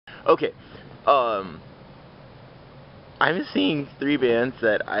Okay, I'm seeing 3 bands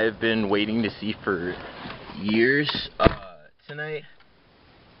that I've been waiting to see for years tonight,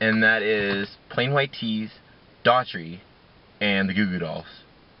 and that is Plain White T's, Daughtry, and the Goo Goo Dolls.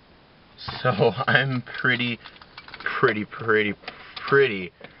 So I'm pretty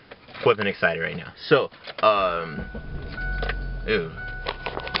flippin' excited right now. So, ew.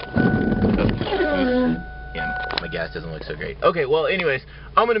 Yeah, my gas doesn't look so great. Okay, well, anyways,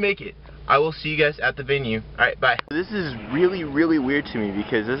 I'm gonna make it. I will see you guys at the venue. Alright, bye. This is really weird to me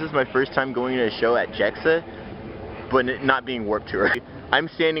because this is my first time going to a show at JEXA, but not being Warped Tour. I'm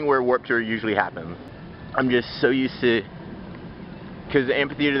standing where Warped Tour usually happens. I'm just so used to, because the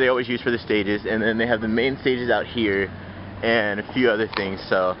amphitheater they always use for the stages, and then they have the main stages out here, and a few other things,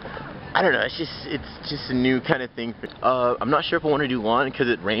 so I don't know, it's just a new kind of thing. I'm not sure if I want to do lawn because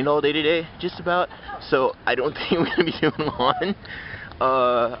it rained all day today, just about, so I don't think I'm going to be doing lawn.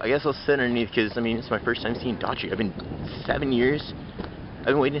 I guess I'll sit underneath because, I mean, it's my first time seeing Daughtry. I've been 7 years, I've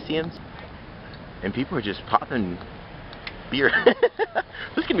been waiting to see him, and people are just popping beer.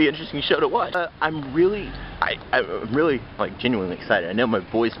 This can be an interesting show to watch. I'm really, like, genuinely excited. I know my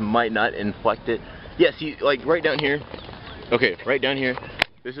voice might not inflect it. Yeah, see, like, right down here. Okay, right down here.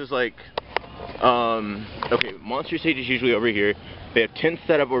 This is like, okay, Monster Stage is usually over here. They have tents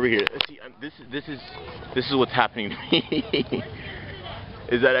set up over here. See, this is what's happening to me.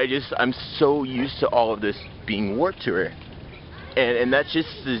 Is that I'm so used to all of this being Warped Tour, and that's just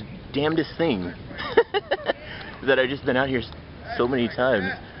the damnedest thing. That I've just been out here so many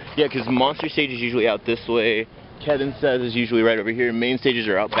times. Yeah, because Monster Stage is usually out this way. Kevin Says is usually right over here. Main stages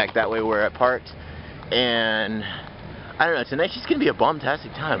are out back that way where I parked. And I don't know, tonight's just gonna be a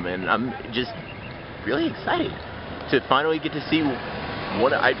bombastic time, and I'm just really excited to finally get to see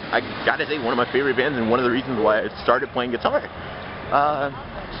what I gotta say, one of my favorite bands and one of the reasons why I started playing guitar.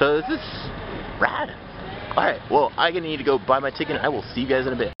 So this is rad. Alright, well, I'm gonna need to go buy my ticket, and I will see you guys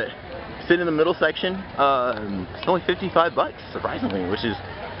in a bit. Sit in the middle section. It's only $55, surprisingly, which is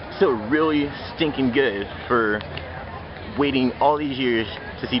still really stinking good for waiting all these years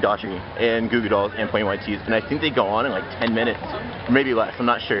to see Daughtry and Goo Goo Dolls and Plain White T's, and I think they go on in like 10 minutes, or maybe less, I'm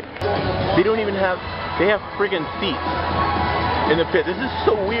not sure. They don't even have, they have friggin' seats in the pit. This is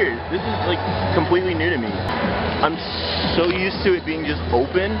so weird. This is like completely new to me. I'm so used to it being just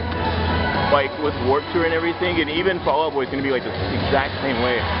open, like with Warped Tour and everything, and even Fall Out Boy is going to be like the exact same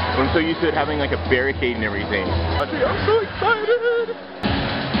way. But I'm so used to it having like a barricade and everything. I'm so excited!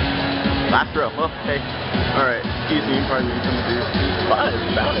 Last row. Well, hey. Alright, excuse me, probably coming through. But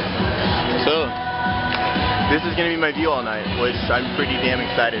about it. So, this is going to be my view all night, which I'm pretty damn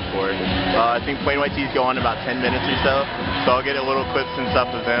excited for. I think Plain White T's go on in about 10 minutes or so, so I'll get a little clips and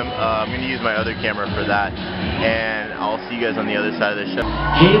stuff of them. I'm going to use my other camera for that, and I'll see you guys on the other side of the show.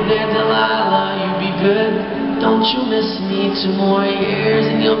 Hey there, Delilah, you be good. Don't you miss me? 2 more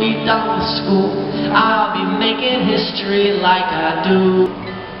years and you'll be done with school. I'll be making history like I do.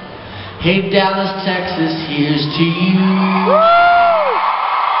 Hey Dallas, Texas, here's to you. Woo!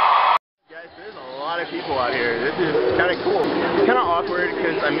 Guys, there's a lot of people out here. This is kind of cool. It's kind of awkward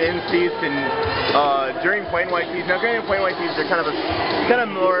because I'm in seats and during Plain White T's. Now, granted, Plain White T's are kind of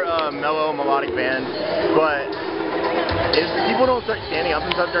more mellow, melodic band, but if people don't start standing up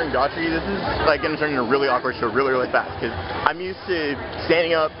and stuff during Daughtry, this is like going to turn into a really awkward show really fast because I'm used to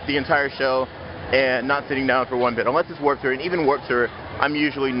standing up the entire show and not sitting down for one bit, unless it's Warped Tour, and even Warped Tour, I'm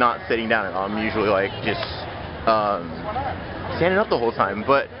usually not sitting down at all. I'm usually like just standing up the whole time.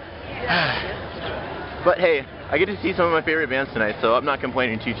 But hey, I get to see some of my favorite bands tonight, so I'm not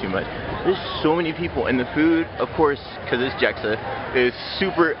complaining too much. There's so many people, and the food, of course, because it's JEXA, is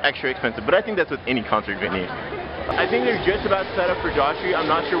super extra expensive. But I think that's with any concert venue. I think they're just about set up for Daughtry. I'm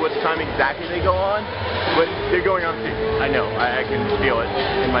not sure what time exactly they go on, but they're going on soon. I know, I can feel it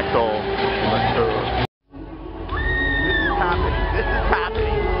in my soul. This is happening. This is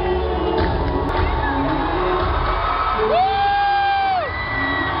happening.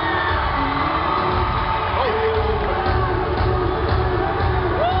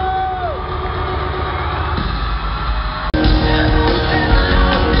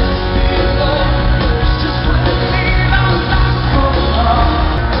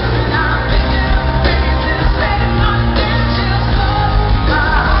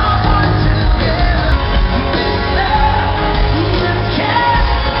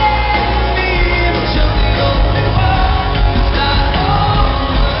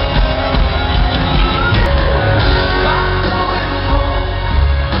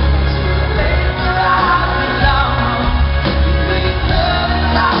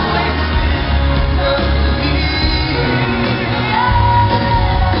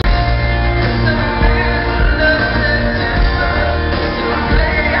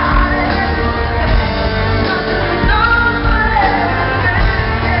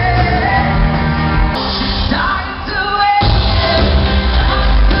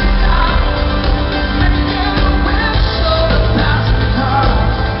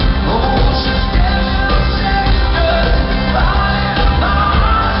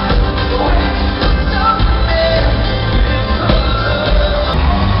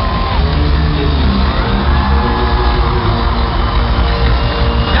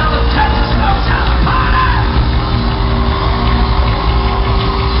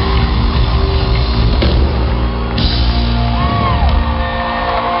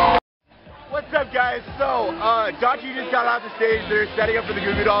 guys? So, Dachi just got off the stage. They're setting up for the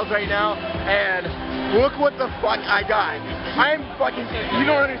Goo Goo Dolls right now, and look what the fuck I got. I'm fucking, you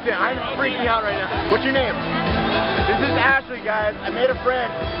don't understand. I'm freaking out right now. What's your name? This is Ashley, guys. I made a friend.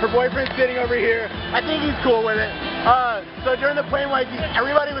 Her boyfriend's sitting over here. I think he's cool with it. So during the Plain White,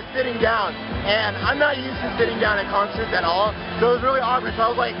 everybody was sitting down, and I'm not used to sitting down at concerts at all, so it was really awkward. So I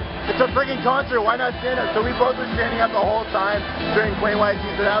was like, it's a freaking concert, why not stand up? So we both were standing up the whole time during Plain White,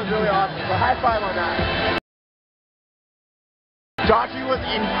 so that was really awesome. So high five on that. Dachi was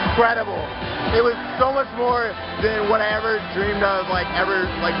incredible. It was so much more than what I ever dreamed of, ever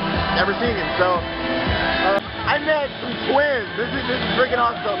singing. So I met some twins. This is freaking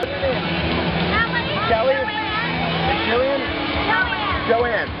awesome. Kelly and Jillian?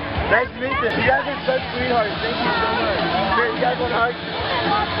 Joanne. Nice to meet you. You guys are such sweethearts. Thank you so much. Here, you guys want a hug?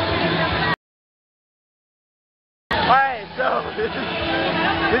 Alright, so this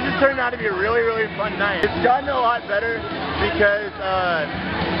has turned out to be a really, really fun night. It's gotten a lot better because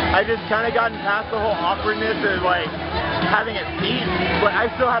I just kind of gotten past the whole awkwardness of like having a seat, but I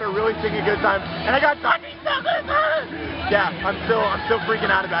still had a really freaking good time, and I got Dachi so good. Yeah, I'm still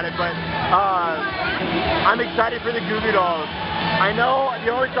freaking out about it, but I'm excited for the Goo Goo Dolls. I know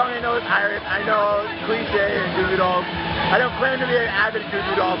the only song I know is Iris. I know Cliche and Goo Goo Dolls. I don't claim to be an avid Goo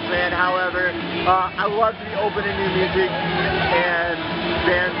Goo Dolls fan, however, I love to be open to new music and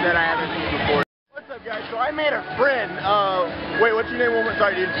bands that I haven't seen before. What's up, guys? So I made a friend. Wait, what's your name? One more.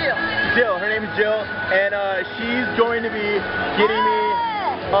 Sorry, dude. Jill. Jill. Her name is Jill, and she's going to be getting me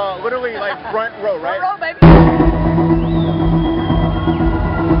literally like front row, right? Front row, baby.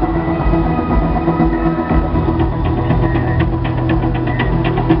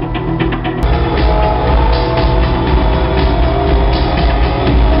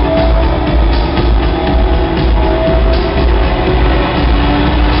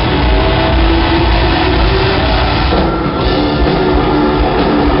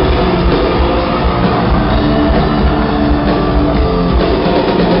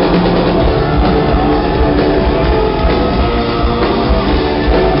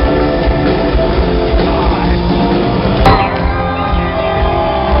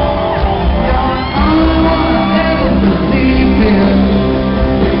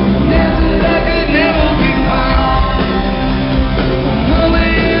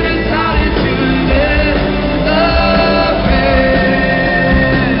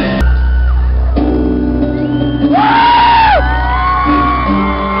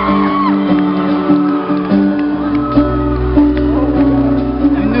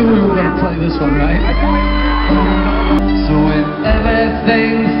 This one, right? So when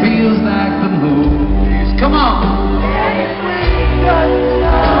everything feels like the movies, come on!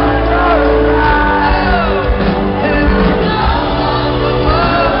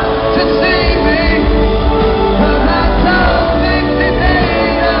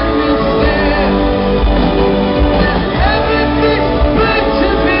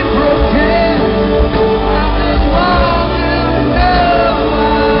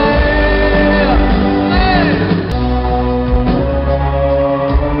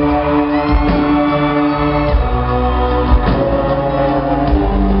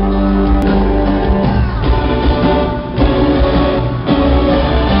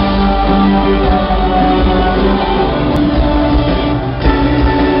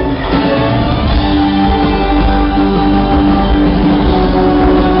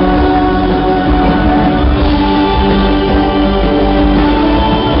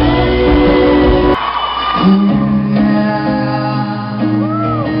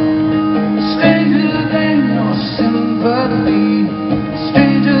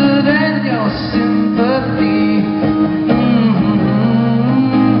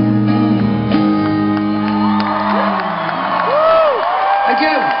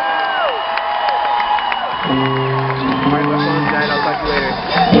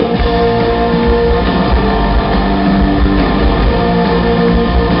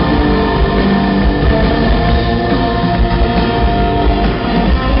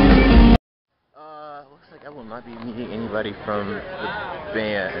 Not be meeting anybody from the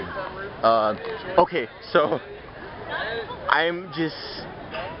band. Okay, so I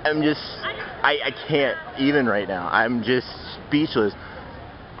can't even right now. I'm just speechless.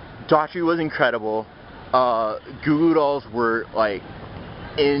 Dachi was incredible. Goo Goo Dolls were like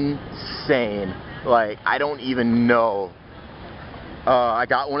insane. Like I don't even know. I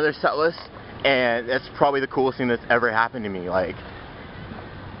got one of their set lists, and that's probably the coolest thing that's ever happened to me. Like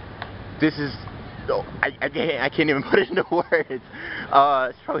this is. Oh, I can't even put it into words. It's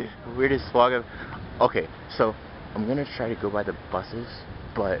probably the weirdest vlog of. Okay, so I'm gonna try to go by the buses,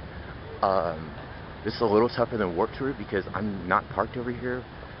 but This is a little tougher than Warped Tour because I'm not parked over here,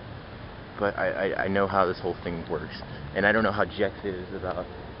 but I know how this whole thing works, and I don't know how JEXA is about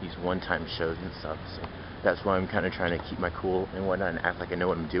these one-time shows and stuff, so that's why I'm kind of trying to keep my cool and whatnot and act like I know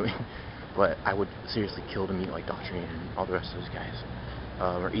what I'm doing. But I would seriously kill to meet like Daughtry and all the rest of those guys,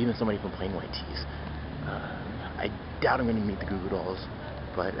 or even somebody from Plain White Tees. I doubt I'm going to meet the Goo Goo Dolls,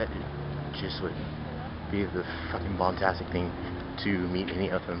 but it just would be the fucking bombastic thing to meet any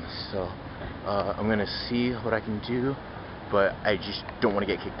of them. So I'm going to see what I can do, but I just don't want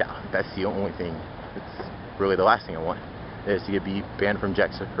to get kicked out. That's the only thing. It's really the last thing I want, is to be banned from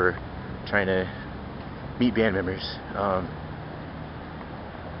JEXA for trying to meet band members.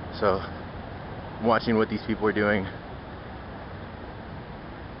 So I'm watching what these people are doing,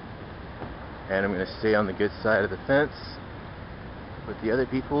 and I'm going to stay on the good side of the fence with the other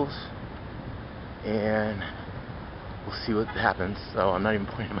peoples, and we'll see what happens. So I'm not even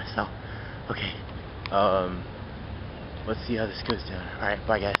pointing at myself. Okay, let's see how this goes down. Alright,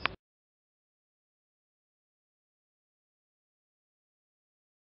 bye guys.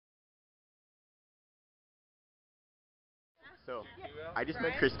 So, I just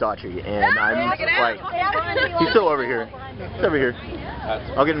met Chris Daughtry, and I'm like, he's still over here. He's over here.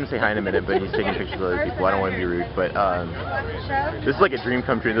 I'll get him to say hi in a minute, but he's taking pictures of other people. I don't want to be rude, but this is like a dream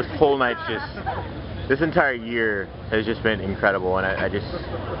come true. This whole night's just, this entire year has just been incredible, and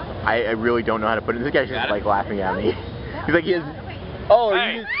I really don't know how to put it. This guy's just like laughing at me. He's like, he has, oh,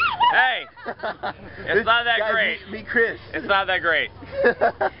 hey, hey, it's not that great. Meet Chris. It's not that great.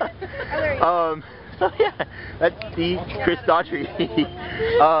 So yeah, that's the Chris Daughtry.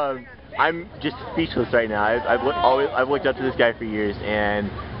 I'm just speechless right now. I've looked up to this guy for years, and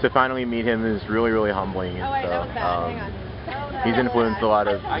to finally meet him is really, really humbling. And so, he's influenced a lot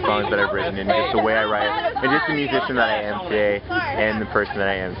of songs that I've written, and just the way I write, and just the musician that I am today, and the person that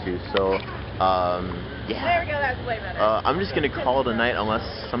I am too. So, yeah. There we go, that's way better. I'm just gonna call it a night unless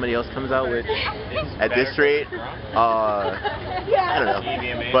somebody else comes out, which at this rate, I don't know.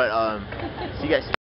 But see you guys.